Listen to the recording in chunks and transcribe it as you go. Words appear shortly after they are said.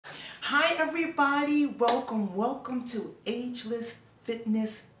Hi everybody, welcome to Ageless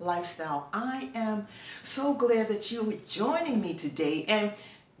Fitness Lifestyle. I am so glad that you are joining me today, and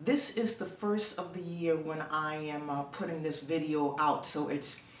this is the first of the year when I am putting this video out. So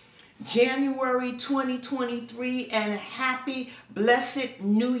it's January 2023, and happy blessed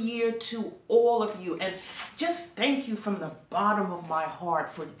new year to all of you. And just thank you from the bottom of my heart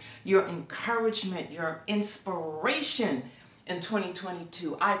for your encouragement, your inspiration in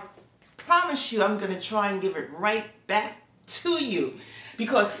 2022. I promise you I'm going to try and give it right back to you,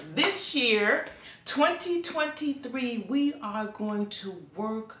 because this year 2023 we are going to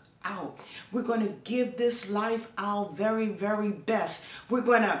work out. We're going to give this life our very, very best. We're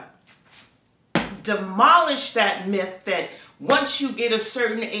going to demolish that myth that once you get a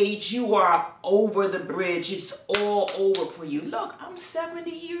certain age you are over the bridge, it's all over for you. Look, I'm 70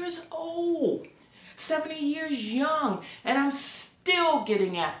 years old, 70 years young, and I'm still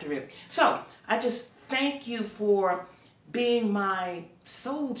getting after it. So I just thank you for being my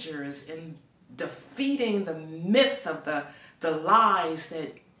soldiers in defeating the myth of the lies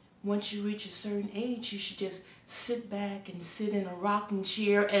that once you reach a certain age you should just sit back and sit in a rocking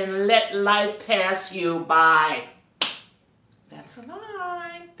chair and let life pass you by. That's a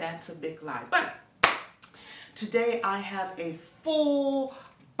lie. That's a big lie. But today I have a full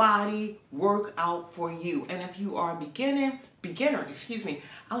body workout for you, and if you are a beginner,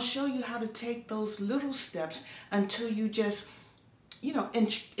 I'll show you how to take those little steps until you just,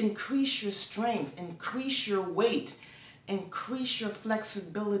 increase your strength, increase your weight, increase your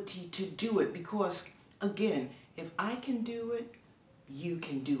flexibility to do it. Because again, if I can do it, you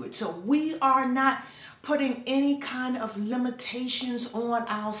can do it. So we are not putting any kind of limitations on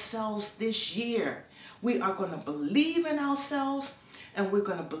ourselves this year. We are going to believe in ourselves, and we're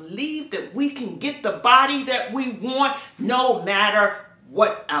going to believe that we can get the body that we want no matter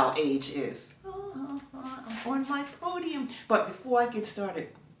what our age is. I'm on my podium. But before I get started,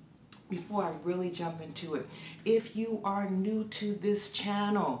 before I really jump into it, if you are new to this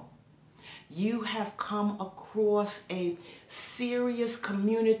channel, you have come across a serious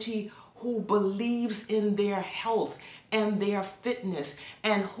community who believes in their health and their fitness,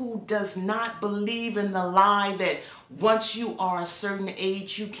 and who does not believe in the lie that once you are a certain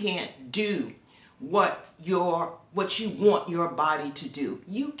age you can't do what you want your body to do.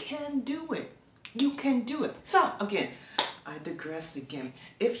 You can do it. You can do it. So again, I digress again.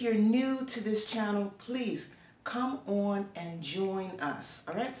 If you're new to this channel, please come on and join us.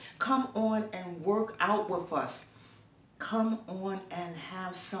 All right? Come on and work out with us. Come on and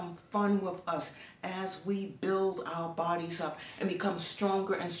have some fun with us as we build our bodies up and become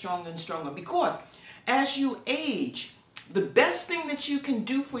stronger and stronger and stronger. Because as you age, the best thing that you can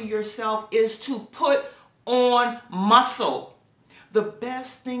do for yourself is to put on muscle. The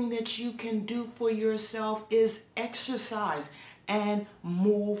best thing that you can do for yourself is exercise and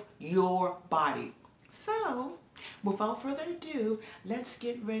move your body. So, without further ado, let's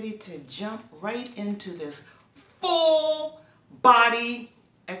get ready to jump right into this full body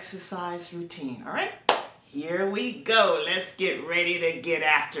exercise routine. All right, here we go. Let's get ready to get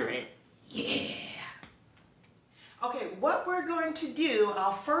after it. Yeah. Okay, what we're going to do,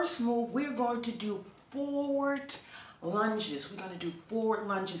 our first move, we're going to do forward lunges. We're going to do forward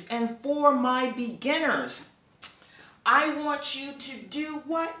lunges. And for my beginners, I want you to do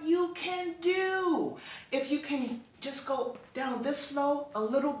what you can do. If you can just go down this low, a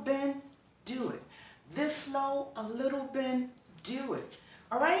little bend, do it. This low, a little bend, do it.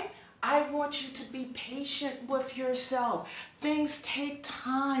 All right? I want you to be patient with yourself. Things take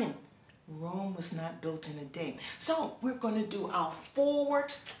time. Rome was not built in a day. So we're going to do our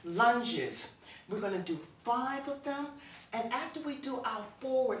forward lunges. We're going to do 5 of them. And after we do our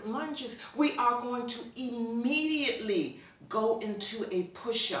forward lunges, we are going to immediately go into a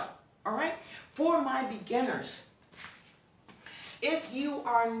push-up. All right? For my beginners, if you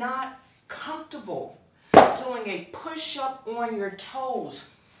are not comfortable doing a push-up on your toes,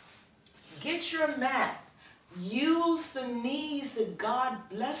 get your mat. Use the knees that God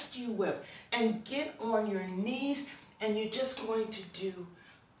blessed you with, and get on your knees, and you're just going to do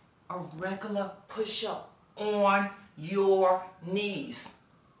a regular push-up on your knees.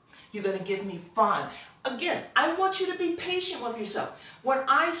 You're going to give me 5. Again, I want you to be patient with yourself. When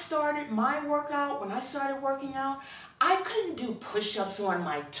I started my workout, when I started working out, I couldn't do push-ups on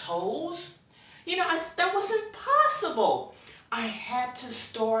my toes. That was impossible. I had to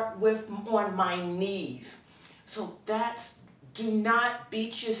start with on my knees. So do not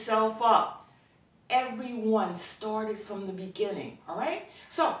beat yourself up. Everyone started from the beginning, all right?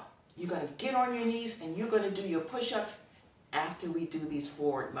 So you're going to get on your knees and you're going to do your push-ups after we do these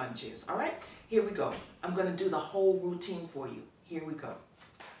forward lunges. All right, here we go. I'm going to do the whole routine for you. Here we go.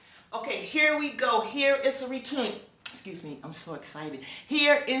 Okay, here we go. Here is the routine. Excuse me, I'm so excited.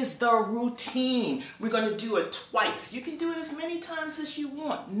 Here is the routine. We're going to do it twice. You can do it as many times as you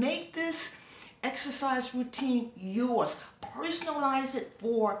want. Make this exercise routine yours. Personalize it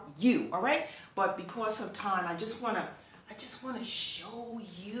for you, all right? But because of time, I just want to show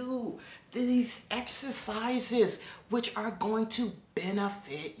you these exercises which are going to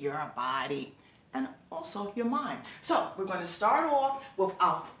benefit your body and also your mind. So we're going to start off with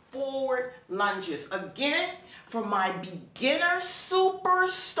our forward lunges. Again, for my beginner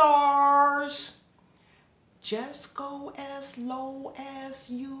superstars, just go as low as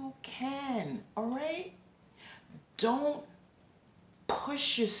you can, all right? Don't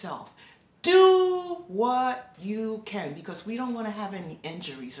push yourself. Do what you can, because we don't want to have any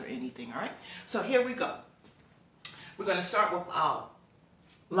injuries or anything, all right? So here we go. We're going to start with our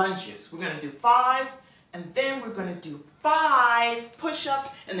lunges. We're going to do 5, and then we're going to do 5 push-ups,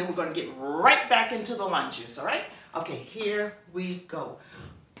 and then we're going to get right back into the lunges, all right? Okay, here we go.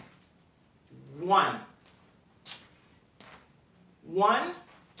 1. 1,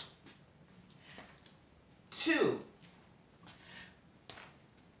 2,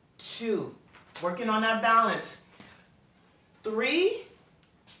 2. Working on that balance. 3,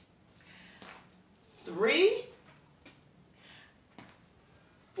 3,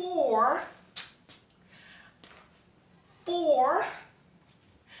 4, 4,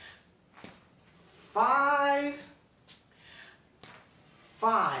 5,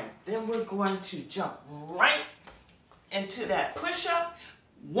 5. Then we're going to jump right into that push-up.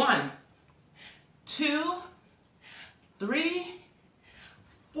 1, 2, 3,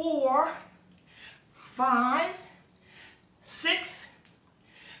 4, 5, 6,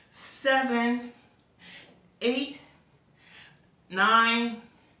 7, 8, 9,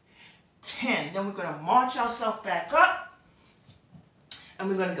 10. Then we're going to march ourselves back up, and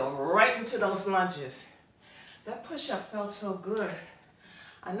we're going to go right into those lunges. That push-up felt so good.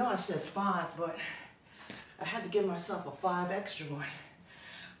 I know I said 5, but I had to give myself a 5 extra one.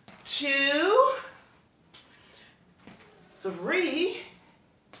 2, 3,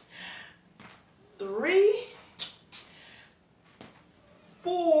 3,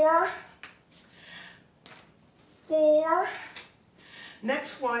 4, 4.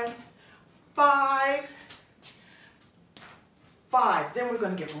 Next one, 5, 5. Then we're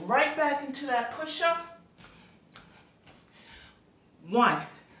going to get right back into that push-up. 1,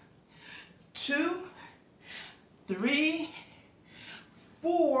 2, 3,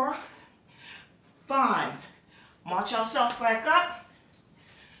 4, 5. March ourselves back up.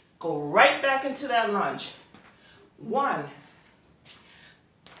 Go right back into that lunge. 1,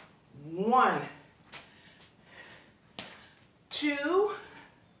 1, 2,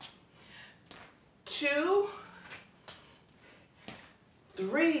 2,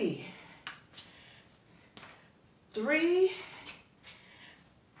 3, 3,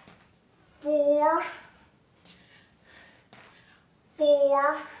 4,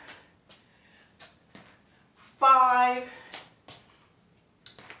 4, 5,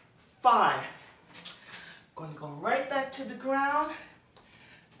 5. Going to go right back to the ground,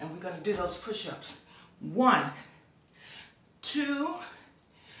 and we're going to do those push-ups. 1, 2,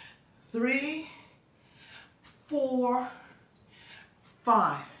 3, 4,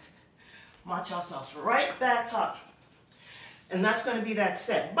 5. March ourselves right back up. And that's going to be that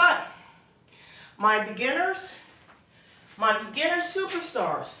set. But my beginner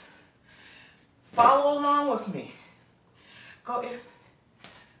superstars, follow along with me. Go,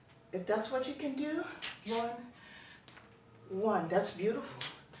 if that's what you can do, 1, that's beautiful.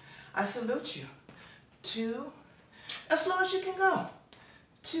 I salute you. 2, as low as you can go.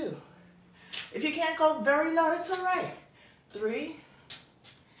 2. If you can't go very low, that's all right. 3,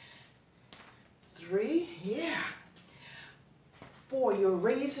 3, yeah. 4, you're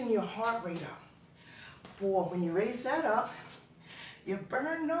raising your heart rate up. 4, when you raise that up, you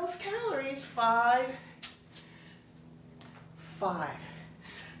burn those calories. 5, 5.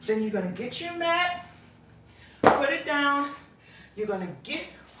 Then you're going to get your mat, put it down. You're going to get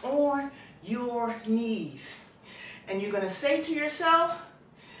on your knees. And you're going to say to yourself,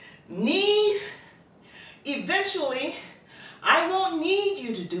 knees, eventually, I won't need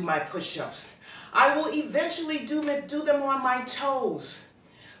you to do my push-ups. I will eventually do them on my toes.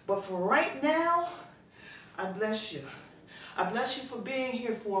 But for right now, I bless you. I bless you for being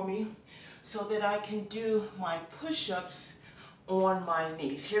here for me so that I can do my push-ups on my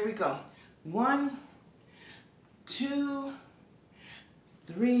knees. Here we go. 1, 2,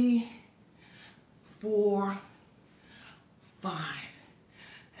 3, 4, 5.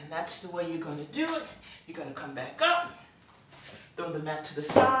 And that's the way you're going to do it. You're going to come back up, throw the mat to the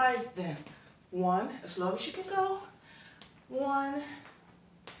side, then 1, as low as you can go. 1,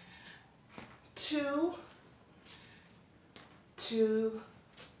 2, 2,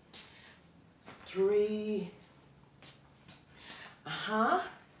 3,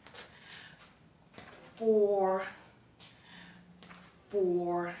 4,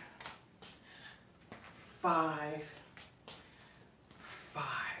 4, 5, 5.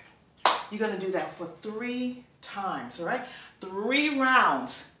 You're going to do that for 3 times, all right? 3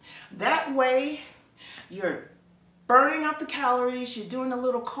 rounds. That way, you're burning up the calories, you're doing a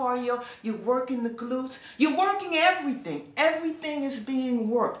little cardio, you're working the glutes, you're working everything. Everything is being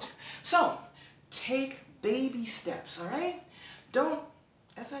worked. So, take baby steps, all right? Don't,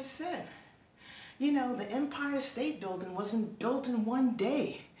 as I said, you know, the Empire State Building wasn't built in one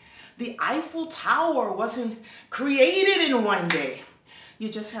day. The Eiffel Tower wasn't created in one day. You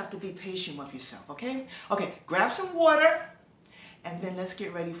just have to be patient with yourself, okay? Okay, grab some water, and then let's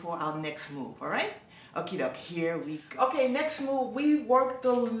get ready for our next move, all right? Okie doke, here we go. Okay, next move, we work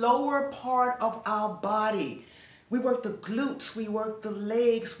the lower part of our body. We work the glutes, we work the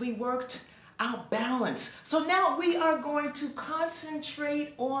legs, we worked our balance. So now we are going to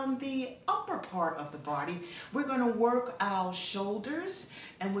concentrate on the upper part of the body. We're going to work our shoulders,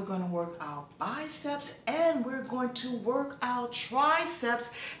 and we're going to work our biceps, and we're going to work our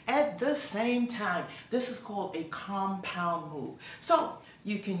triceps at the same time. This is called a compound move. So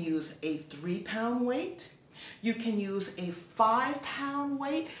you can use a 3-pound weight. You can use a 5-pound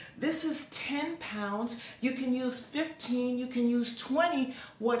weight. This is 10 pounds. You can use 15, you can use 20,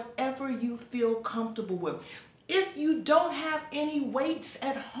 whatever you feel comfortable with. If you don't have any weights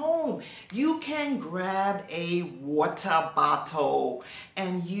at home, you can grab a water bottle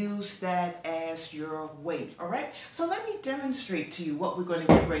and use that as your weight, all right? So let me demonstrate to you what we're going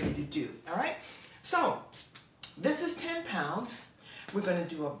to get ready to do, all right? So this is 10 pounds. We're going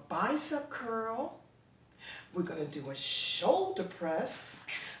to do a bicep curl. We're going to do a shoulder press.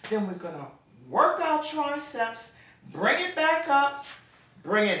 Then we're going to work our triceps, bring it back up,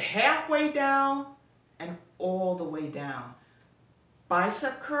 bring it halfway down, and all the way down.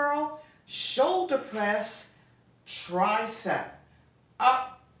 Bicep curl, shoulder press, tricep.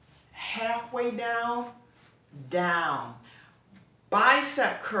 Up, halfway down, down.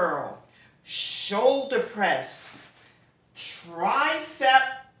 Bicep curl, shoulder press, tricep,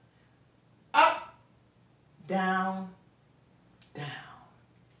 up, down, down.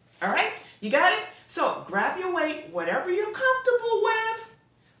 All right, you got it? So grab your weight, whatever you're comfortable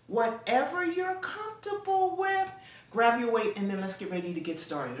with, grab your weight, and then let's get ready to get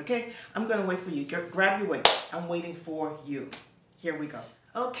started, okay? I'm gonna wait for you. Grab your weight. I'm waiting for you. Here we go.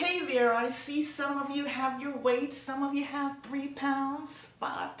 Okay there, I see some of you have your weights. Some of you have 3 pounds,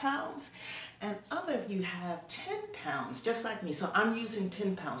 5 pounds, and other of you have 10 pounds, just like me. So I'm using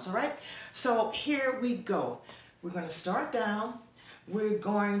 10 pounds, all right? So here we go. We're going to start down. We're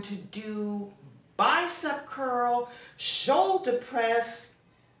going to do bicep curl, shoulder press,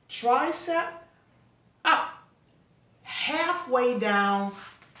 tricep, up, halfway down,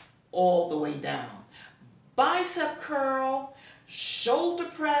 all the way down. Bicep curl, shoulder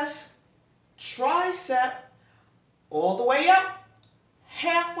press, tricep, all the way up,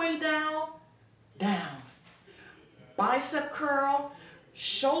 halfway down, down. Bicep curl,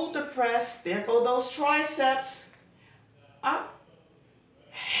 shoulder press, there go those triceps, up,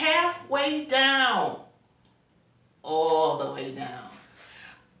 halfway down, all the way down.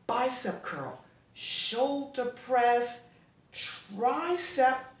 Bicep curl, shoulder press,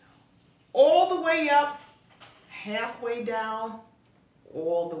 tricep, all the way up, halfway down,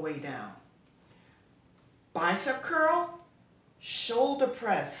 all the way down. Bicep curl, shoulder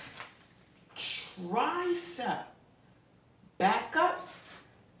press, tricep, back up,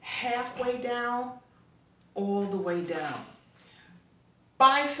 halfway down, all the way down.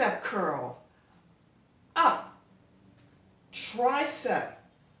 Bicep curl, up, tricep,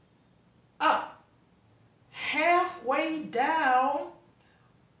 up, halfway down,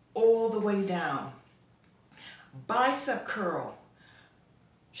 all the way down. Bicep curl,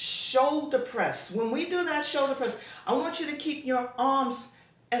 shoulder press. When we do that shoulder press, I want you to keep your arms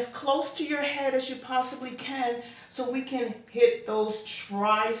as close to your head as you possibly can so we can hit those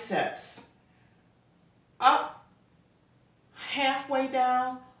triceps. Up, halfway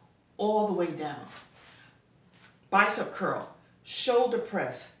down, all the way down. Bicep curl, shoulder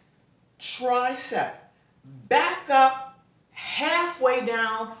press, tricep, back up, halfway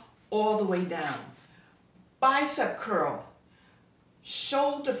down, all the way down. Bicep curl,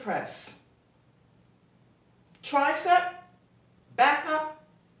 shoulder press, tricep, Back up,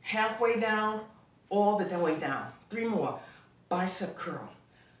 halfway down, all the way down. 3 more. Bicep curl.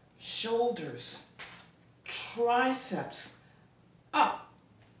 Shoulders, triceps, up,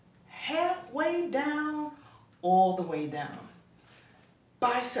 halfway down, all the way down.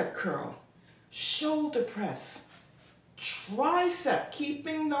 Bicep curl, shoulder press, tricep,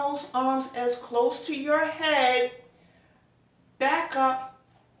 keeping those arms as close to your head. Back up,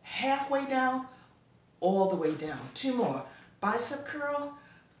 halfway down, all the way down. 2 more. Bicep curl,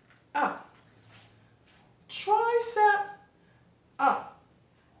 up, tricep, up,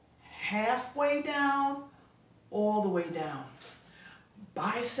 halfway down, all the way down.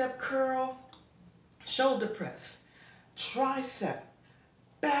 Bicep curl, shoulder press, tricep,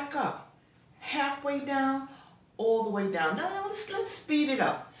 back up, halfway down, all the way down. Now let's speed it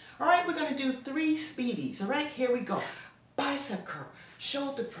up. All right, we're going to do 3 speedies. All right, here we go. Bicep curl,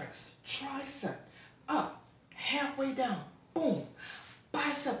 shoulder press, tricep, up, halfway down, boom.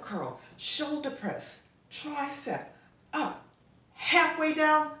 Bicep curl, shoulder press, tricep, up, halfway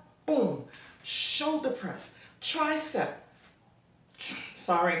down, boom. Shoulder press, tricep.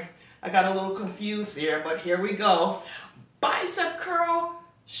 Sorry, I got a little confused here, but here we go. Bicep curl,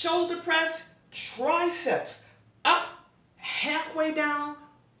 shoulder press, triceps, up, halfway down,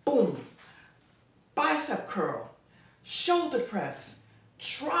 boom. Bicep curl, shoulder press,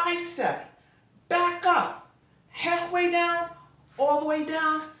 tricep, back up, halfway down, all the way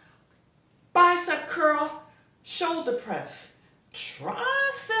down. Bicep curl, shoulder press,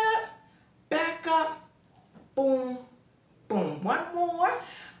 tricep, back up, boom, boom. 1 more.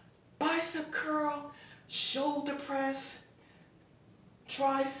 Bicep curl, shoulder press,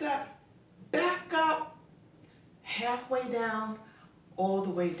 tricep, back up, halfway down, all the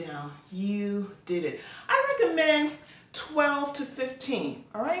way down. You did it. I recommend 12 to 15,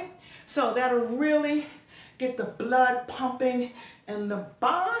 all right? So that'll really get the blood pumping and the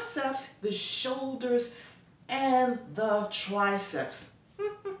biceps, the shoulders, and the triceps.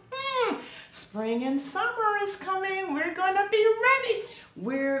 Spring and summer is coming. We're going to be ready.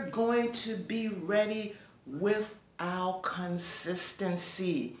 We're going to be ready with our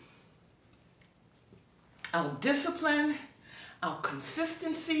consistency. Our discipline, our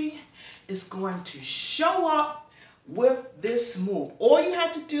consistency is going to show up with this move. All you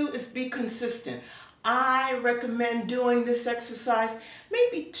have to do is be consistent. I recommend doing this exercise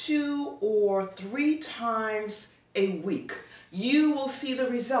maybe 2 or 3 times a week. You will see the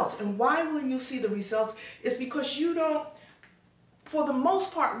results. And why will you see the results? It's because you don't, for the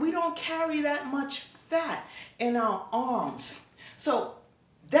most part, we don't carry that much fat in our arms. So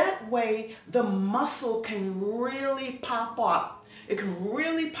that way the muscle can really pop up. It can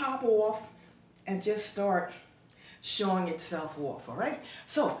really pop off and just start showing itself off, all right?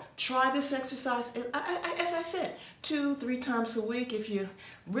 So try this exercise, as I said, 2, 3 times a week. If you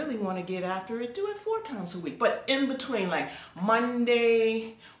really want to get after it, do it 4 times a week. But in between, like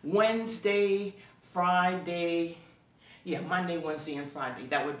Monday, Wednesday, Friday, Monday, Wednesday, and Friday,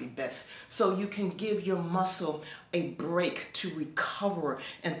 that would be best. So you can give your muscle a break to recover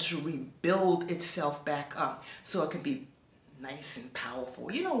and to rebuild itself back up so it can be nice and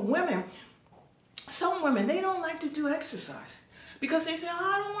powerful. You know, women, some women, they don't like to do exercise because they say,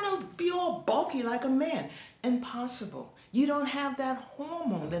 oh, I don't want to be all bulky like a man. Impossible. You don't have that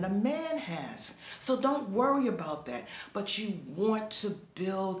hormone that a man has. So don't worry about that. But you want to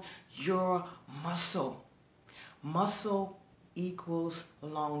build your muscle. Muscle equals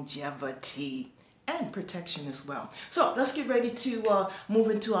longevity and protection as well. So let's get ready to move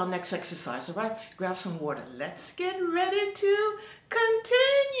into our next exercise, all right? Grab some water. Let's get ready to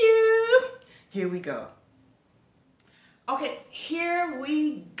continue. Here we go. Okay, here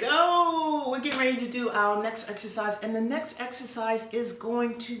we go. We're getting ready to do our next exercise, and the next exercise is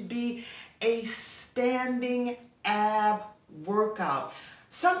going to be a standing ab workout.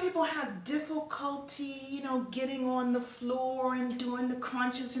 Some people have difficulty, you know, getting on the floor and doing the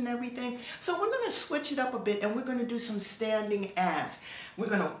crunches and everything. So we're going to switch it up a bit, and we're going to do some standing abs. We're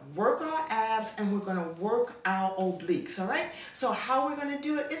going to work our abs, and we're going to work our obliques, all right? So how we're going to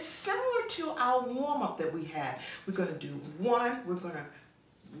do it is similar to our warm-up that we had. We're going to do 1. We're going to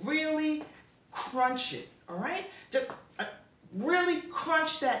really crunch it, all right? Just really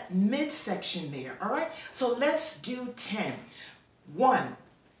crunch that midsection there, all right? So let's do 10. 1,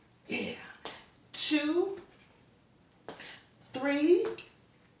 2, 3,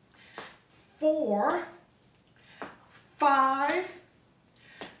 4, 5,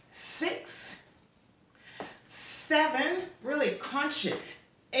 6, 7, really crunch it,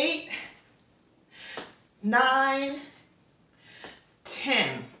 8, 9,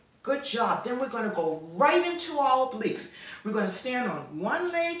 10. Good job. Then we're going to go right into our obliques. We're going to stand on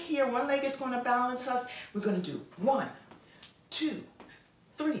one leg here. One leg is going to balance us. We're going to do 1, 2,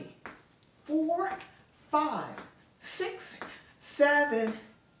 3, 4, 5, 6, 7,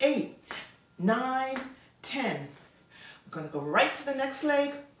 8, 9, 10. We're going to go right to the next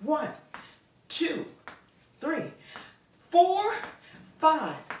leg. 1, 2, 3, 4,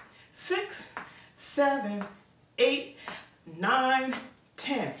 5, 6, 7, 8, 9,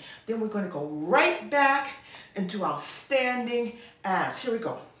 10. Then we're going to go right back into our standing abs. Here we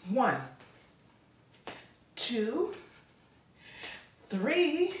go. 1, 2,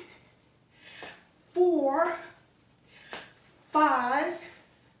 3, 4, 5,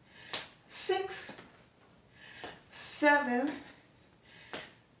 6, 7,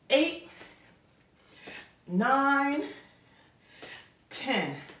 8, 9,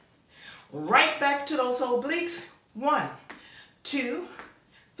 10. Right back to those obliques. 1, 2,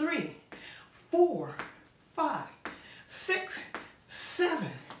 3, 4, 5, 6, 7,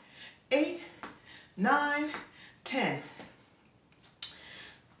 8, 9, 10.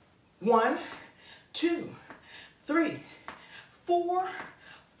 1, 2, 3, 4,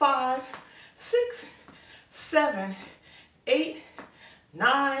 5, 6, 7, 8,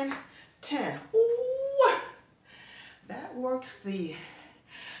 9, 10. Ooh, that works the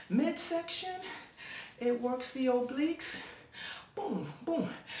midsection. It works the obliques. Boom, boom.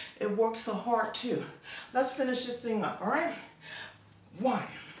 It works the heart too. Let's finish this thing up, all right? 1,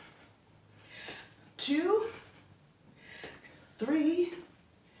 2, 3,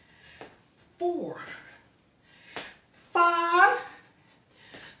 4, 5,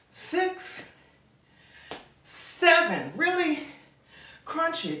 6, 7. Really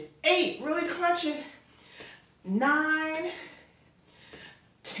crunch it. 8. Really crunch it. 9,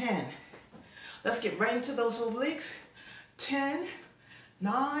 10. Let's get right into those obliques. 10,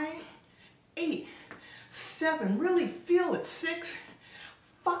 9, 8, 7. Really feel it. 6,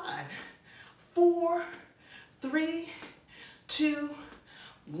 5, 4, 3, 2,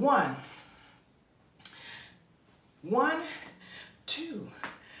 1. 1, 2,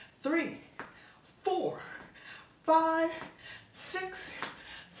 3, 4, 5, 6,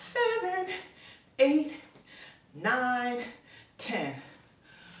 7, 8, 9, 10.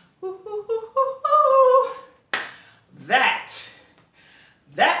 Woo, woo, woo, woo, woo.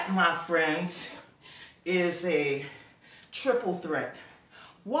 That, my friends, is a triple threat.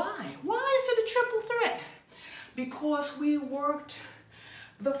 Why? Why is it a triple threat? Because we worked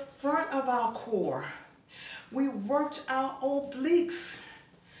the front of our core. We worked our obliques.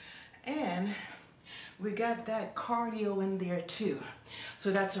 And we got that cardio in there too.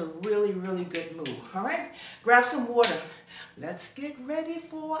 So that's a really, really good move. All right? Grab some water. Let's get ready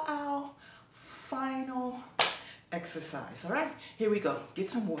for our final exercise. All right? Here we go. Get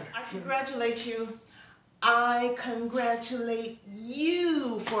some water. I congratulate you. I congratulate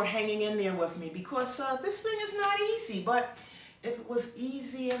you for hanging in there with me, because this thing is not easy. But if it was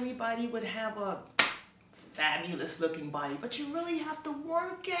easy, everybody would have a fabulous looking body. But you really have to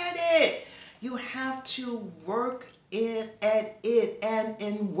work at it. You have to work at it. And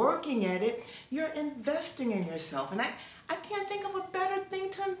in working at it, you're investing in yourself. And I can't think of a better thing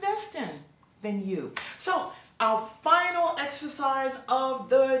to invest in than you. So our final exercise of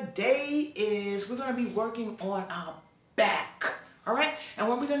the day is we're going to be working on our back. All right? And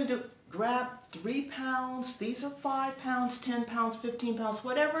what we're going to do, grab 3 pounds. These are 5 pounds, 10 pounds, 15 pounds,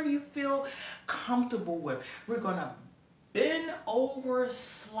 whatever you feel comfortable with. We're going to bend over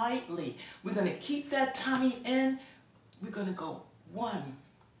slightly. We're going to keep that tummy in. We're going to go 1,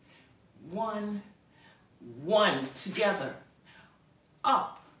 1, 1 together.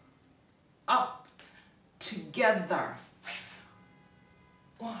 Up, up, together.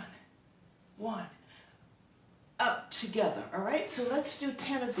 1, 1, up, together. All right? So let's do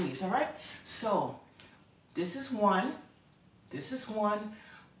 10 of these. All right? So this is 1. This is 1.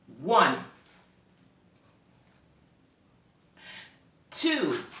 1.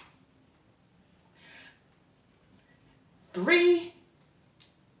 2, 3,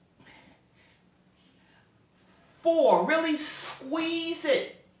 4. Really squeeze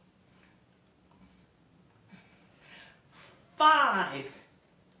it. 5,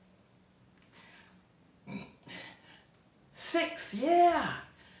 6, yeah.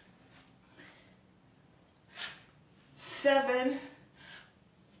 7,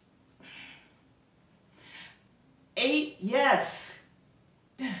 8, yes.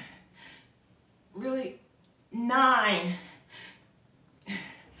 Really, 9,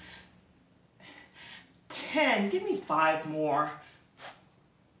 10. Give me 5 more.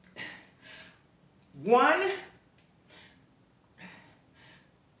 1,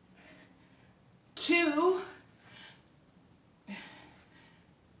 2,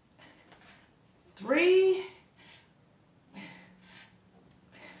 3,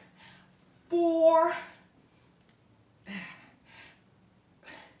 4,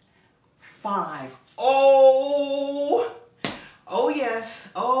 5. Oh yes,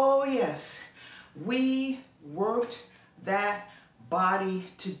 oh yes. We worked that body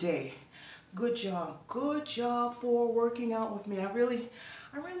today. Good job for working out with me. I really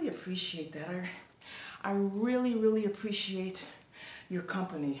appreciate that. I really appreciate your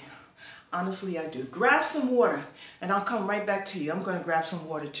company. Honestly, I do. Grab some water, and I'll come right back to you. I'm going to grab some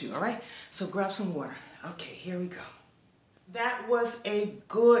water too, all right? So grab some water. Okay, here we go. That was a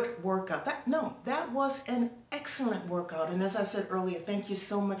good workout. That was an excellent workout. And as I said earlier, thank you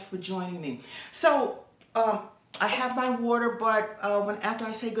so much for joining me. So, I have my water, but after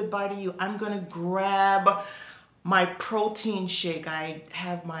I say goodbye to you, I'm going to grab my protein shake. I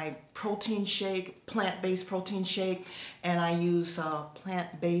have my protein shake, plant-based protein shake, and I use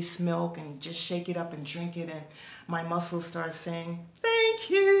plant-based milk and just shake it up and drink it, and my muscles start saying, thank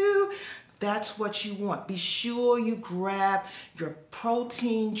you. That's what you want. Be sure you grab your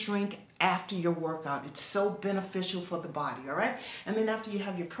protein drink after your workout. It's so beneficial for the body, all right? And then after you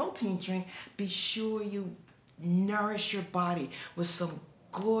have your protein drink, be sure you nourish your body with some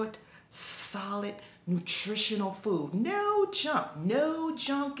good, solid, nutritional food. No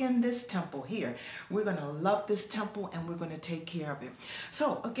junk in this temple here. We're going to love this temple, and we're going to take care of it.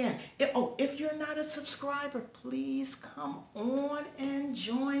 So again, if you're not a subscriber, please come on and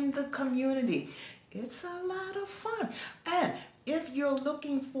join the community. It's a lot of fun. And if you're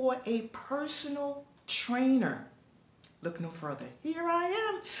looking for a personal trainer, look no further. Here I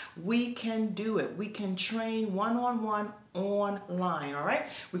am. We can do it. We can train one-on-one online, all right?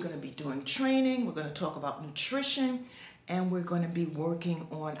 We're going to be doing training. We're going to talk about nutrition, and we're going to be working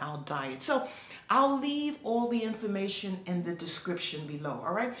on our diet. So I'll leave all the information in the description below,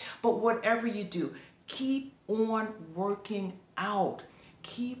 all right? But whatever you do, keep on working out.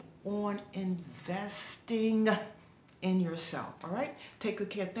 Keep on investing in yourself, all right? Take good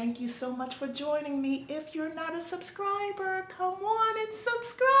care. Thank you so much for joining me. If you're not a subscriber, come on and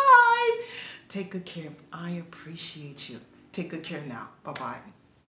subscribe. Take good care. I appreciate you. Take good care now. Bye-bye.